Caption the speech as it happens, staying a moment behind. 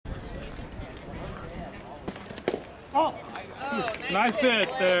Oh, Nice pitch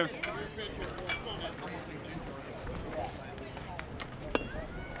there.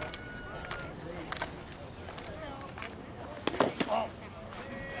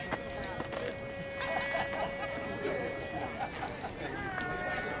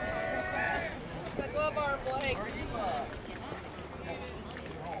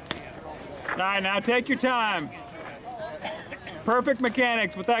 All right, now take your time. Perfect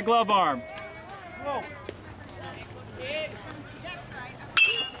mechanics with that glove arm. whoa. There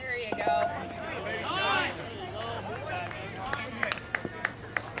you go.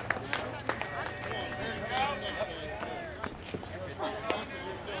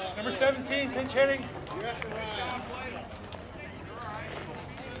 Number 17, pinch hitting.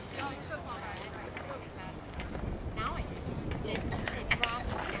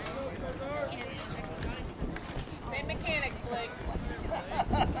 Same mechanics, Blake.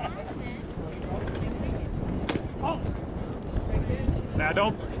 Oh, Now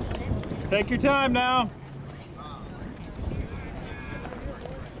don't take your time now.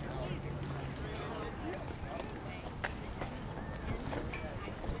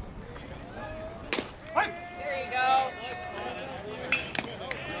 hey. There you go.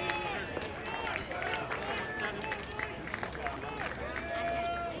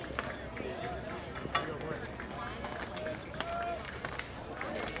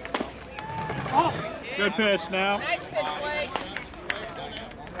 Oh, Good pitch now. Nice pitch, Blake.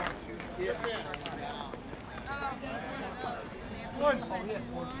 good.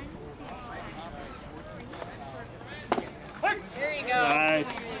 Hey. There you go. Nice.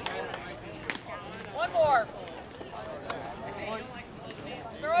 One more.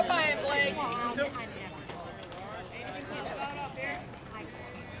 Throw it by him, Blake.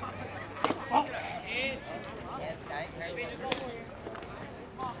 Oh,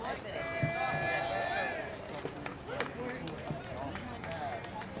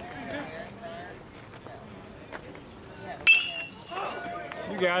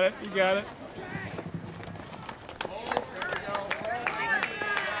 You got it. You got it.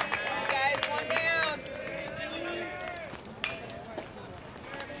 Guys, one down.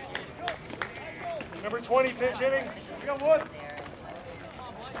 number 20, pinch hitting. You got wood.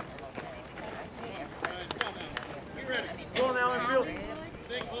 Go on, Allen Field.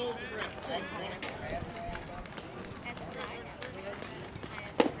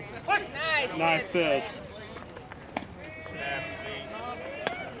 Nice. Nice pitch.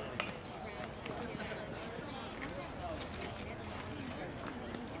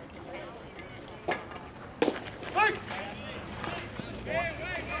 Hey.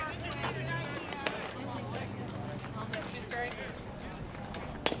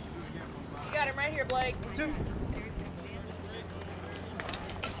 You got him right here, Blake. Two.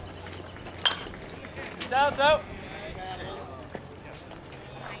 Sounds out.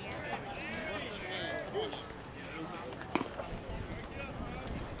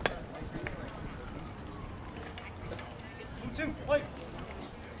 Two. Play.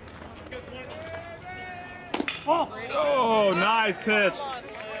 Oh, Oh, nice pitch.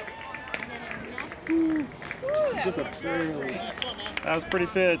 That was That was a pretty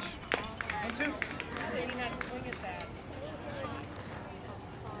pitch. two. Did he not swing at that?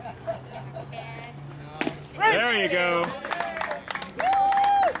 There you go.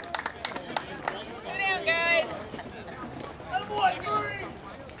 Two down, guys.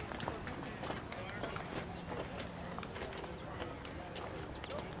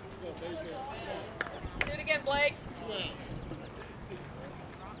 Do it again, Blake.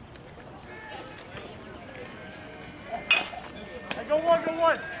 Hey, go one, go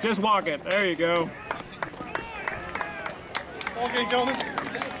one. Just walk it. There you go. Ball game, gentlemen.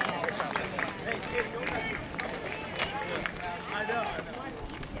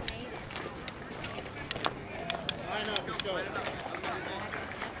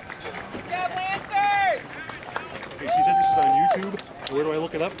 Good job, Lancers. Hey, she said this is on YouTube. Where do I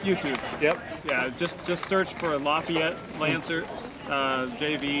look it up? YouTube. Yep. Yeah, just search for Lafayette Lancers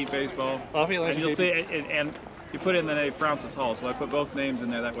JV baseball, Lafayette and Lancers you'll see JV. it. And you put in the name Francis Hall. So I put both names in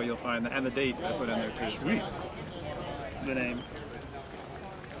there. That way you'll find and the date I put in there too. Sweet. The name.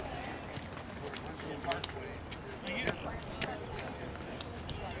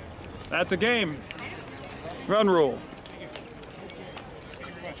 That's a game. Run rule.